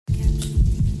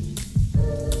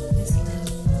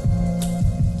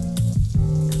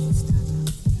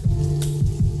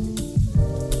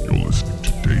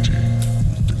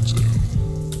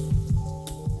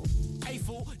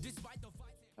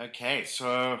Okay,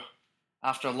 so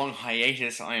after a long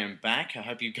hiatus, I am back. I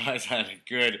hope you guys had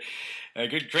a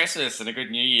good Christmas and a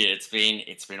good New Year. It's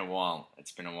been a while.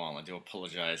 It's been a while. I do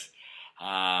apologize.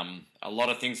 A lot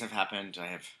of things have happened. I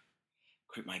have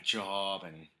quit my job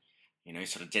and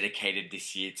sort of dedicated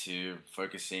this year to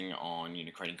focusing on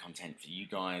creating content for you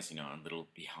guys. I'm a little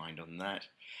behind on that.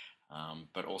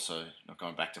 But also not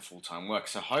going back to full-time work.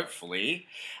 So hopefully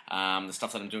the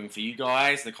stuff that I'm doing for you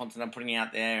guys, the content I'm putting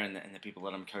out there and the people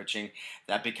that I'm coaching,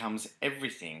 that becomes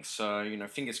everything. So,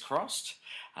 fingers crossed.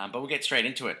 But we'll get straight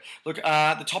into it. Look,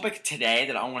 the topic today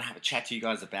that I want to have a chat to you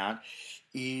guys about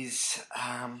is...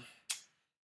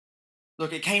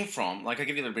 Look, it came from, I'll give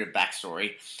you a little bit of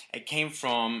backstory. It came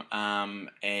from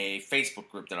a Facebook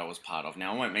group that I was part of.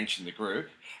 Now, I won't mention the group,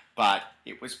 but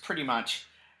it was pretty much...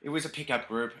 It was a pickup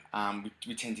group.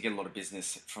 We tend to get a lot of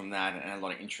business from that and a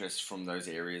lot of interest from those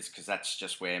areas because that's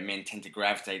just where men tend to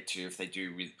gravitate to if they're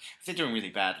doing really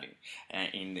badly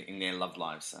in their love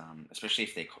lives, especially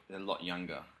if they're a lot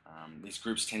younger. These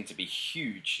groups tend to be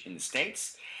huge in the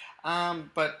States,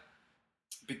 but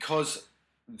because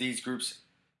these groups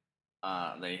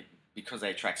because they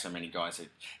attract so many guys, it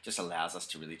just allows us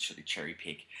to really cherry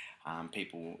pick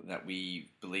people that we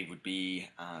believe would be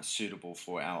suitable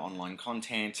for our online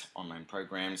content, online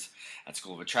programs at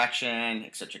School of Attraction,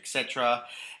 etc., etc.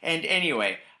 And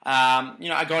anyway,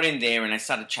 I got in there and I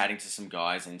started chatting to some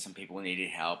guys, and some people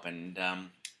needed help. And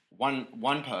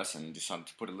one person decided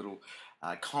to put a little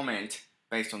comment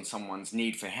based on someone's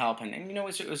need for help, and it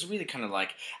was really kind of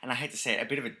and I hate to say it, a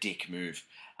bit of a dick move.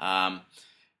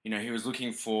 He was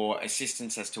looking for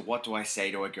assistance as to what do I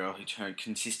say to a girl who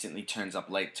consistently turns up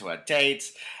late to our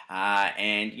dates.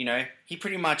 And he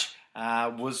pretty much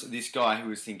was this guy who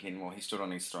was thinking, well, he stood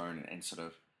on his throne and sort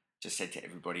of just said to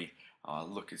everybody, oh,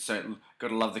 look, it's so got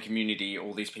to love the community,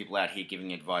 all these people out here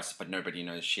giving advice, but nobody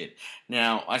knows shit.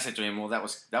 Now, I said to him, well, that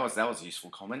was a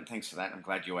useful comment. Thanks for that. I'm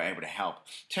glad you were able to help.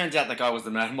 Turns out the guy was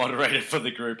the moderator for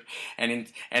the group, and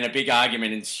a big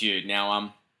argument ensued.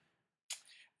 Now,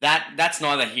 That's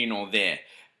neither here nor there.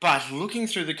 But looking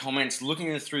through the comments,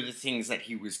 looking through the things that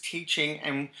he was teaching,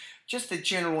 and just the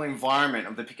general environment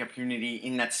of the pickup community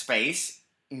in that space,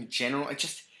 in general,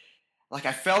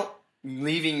 I felt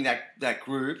leaving that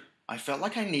group, I felt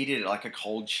like I needed a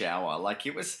cold shower.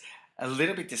 It was a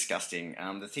little bit disgusting.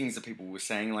 The things that people were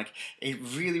saying, it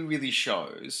really, really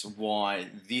shows why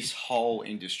this whole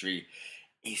industry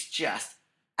is just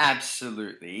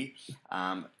absolutely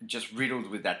just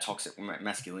riddled with that toxic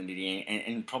masculinity,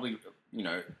 and probably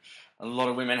a lot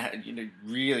of women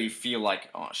really feel like,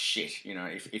 oh shit,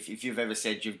 if you've ever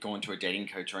said you've gone to a dating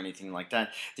coach or anything like that,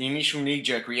 the initial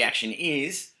knee-jerk reaction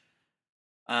is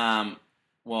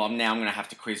well, now I'm going to have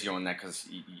to quiz you on that because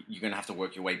you're going to have to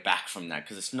work your way back from that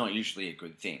because it's not usually a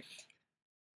good thing.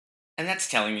 And that's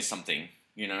telling you something.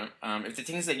 If the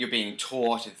things that you're being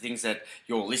taught, the things that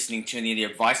you're listening to, and the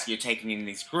advice that you're taking in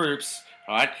these groups,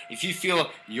 right? If you feel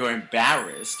you're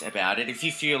embarrassed about it, if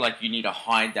you feel like you need to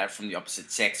hide that from the opposite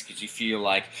sex because you feel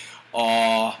like,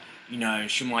 oh,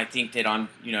 she might think that I'm,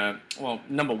 well,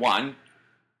 number one,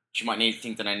 she might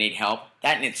think that I need help.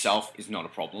 That in itself is not a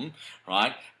problem,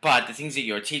 right? But the things that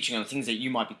you're teaching, or the things that you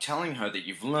might be telling her that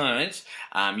you've learned,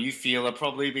 you feel are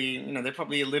probably they're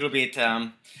probably a little bit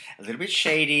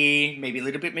shady, maybe a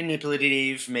little bit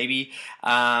manipulative, maybe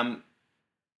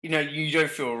you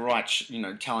don't feel right,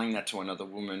 telling that to another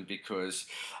woman because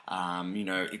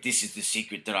this is the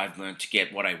secret that I've learned to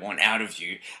get what I want out of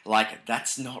you.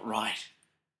 That's not right.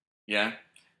 Yeah,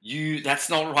 that's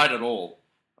not right at all.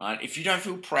 Right? If you don't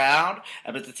feel proud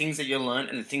about the things that you learn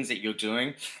and the things that you're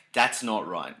doing, that's not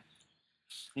right.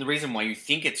 And the reason why you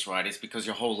think it's right is because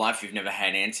your whole life you've never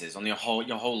had answers. Your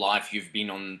whole life you've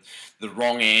been on the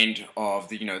wrong end of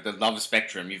the love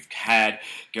spectrum. You've had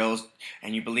girls,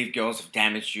 and you believe girls have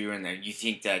damaged you, and that you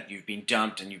think that you've been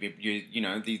dumped, and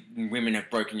the women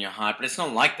have broken your heart. But it's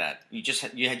not like that. You just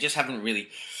haven't really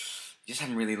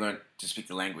learned to speak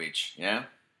the language. Yeah,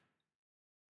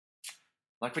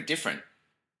 we're different.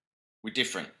 We're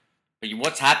different. But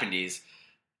what's happened is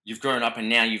you've grown up and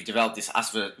now you've developed this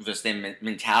us versus them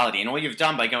mentality. And all you've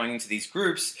done by going into these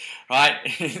groups, right,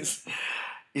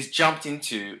 is jumped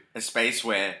into a space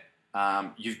where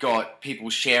you've got people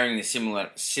sharing the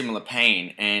similar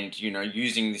pain and,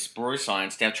 using this bro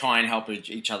science to try and help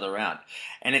each other out.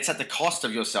 And it's at the cost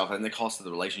of yourself and the cost of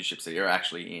the relationships that you're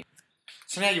actually in.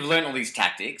 So now you've learned all these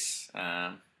tactics,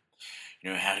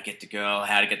 how to get the girl,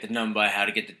 how to get the number, how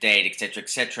to get the date, etc.,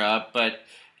 etc. But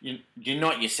you're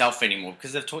not yourself anymore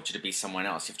because they've taught you to be someone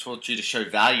else. They've taught you to show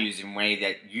values in a way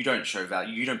that you don't show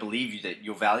value. You don't believe that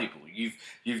you're valuable.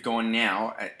 You've gone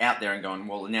now out there and gone,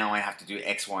 well, now I have to do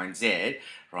X, Y, and Z,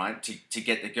 right, to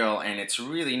get the girl, and it's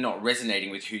really not resonating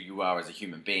with who you are as a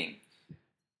human being.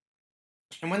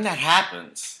 And when that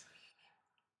happens,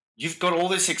 you've got all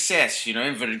this success,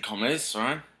 inverted commas,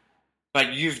 right?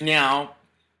 But you've now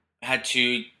had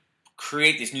to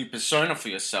create this new persona for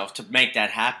yourself to make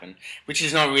that happen, which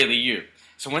is not really you.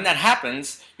 So when that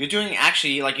happens, you're doing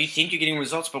actually, like, you think you're getting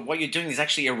results, but what you're doing is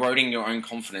actually eroding your own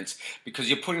confidence because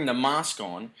you're putting the mask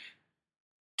on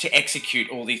to execute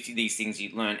all these things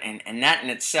you learn, and that in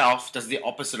itself does the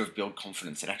opposite of build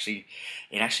confidence. It actually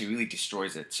really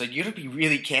destroys it. So you got to be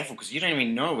really careful because you don't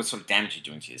even know what sort of damage you're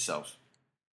doing to yourself.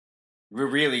 We're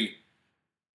really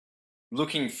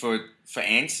looking for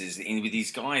answers with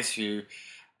these guys who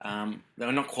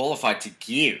they're not qualified to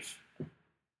give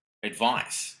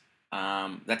advice.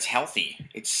 That's healthy.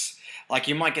 It's like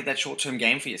you might get that short-term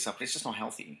gain for yourself, but it's just not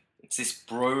healthy. It's this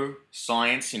bro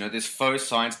science, this faux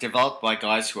science developed by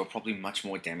guys who are probably much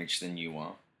more damaged than you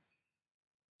are.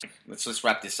 Let's just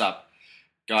wrap this up.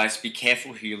 Guys, be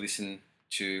careful who you listen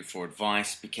to for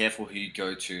advice. Be careful who you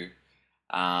go to.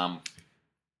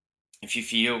 If you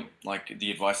feel like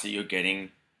the advice that you're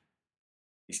getting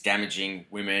is damaging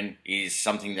women, is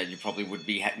something that you probably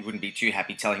wouldn't be too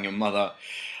happy telling your mother,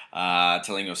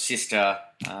 telling your sister,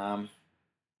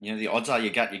 the odds are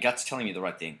your gut's telling you the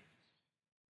right thing.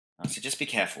 So just be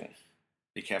careful.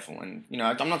 Be careful. And,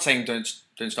 I'm not saying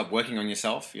don't stop working on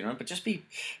yourself, but just be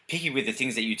picky with the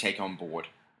things that you take on board.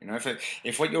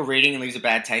 If what you're reading leaves a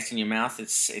bad taste in your mouth,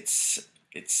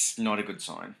 it's not a good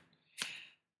sign.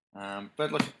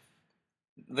 But look,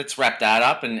 let's wrap that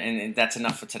up, and that's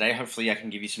enough for today. Hopefully I can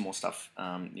give you some more stuff,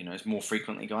 more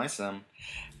frequently, guys.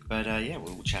 But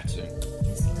we'll chat soon.